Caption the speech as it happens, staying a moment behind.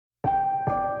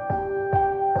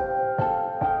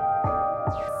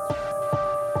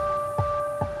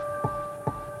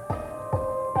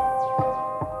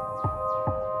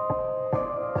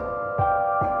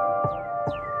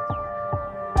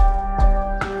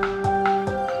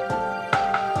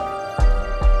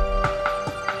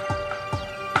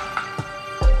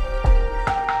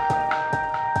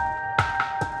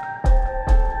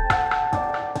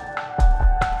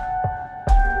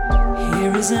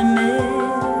is a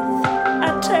myth I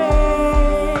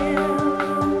tell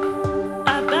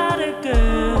about a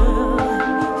girl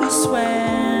who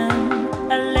swam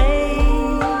a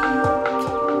lake.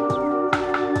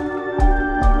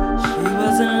 She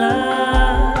was in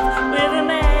love with a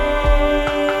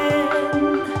man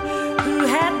who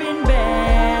had been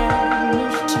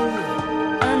banished to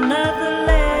another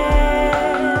land.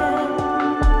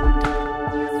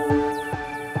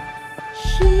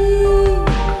 She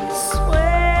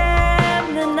swam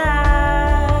the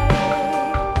night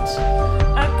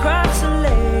across the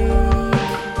lake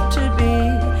to be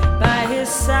by his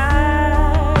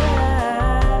side,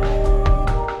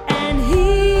 and he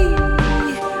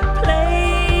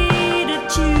played a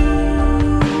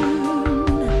tune,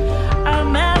 a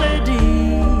melody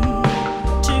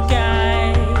to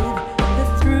guide her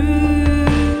through.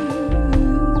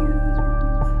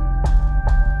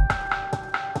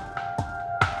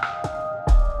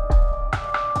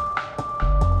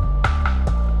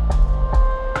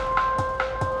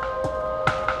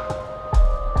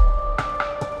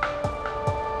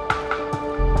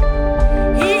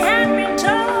 He had been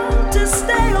told to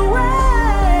stay away,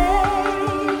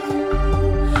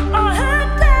 or her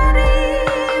daddy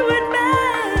would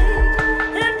make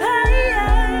him pay.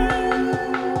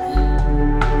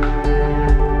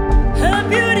 Her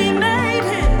beauty made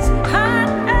his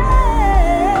heart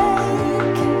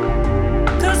ache,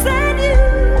 'cause they knew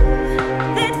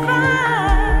they'd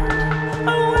find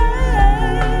a way.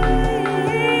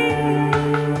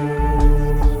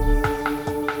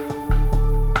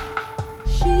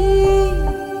 She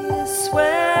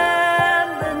swam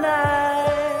the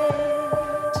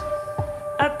night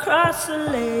across the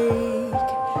lake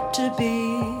to be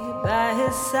by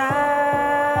his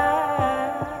side.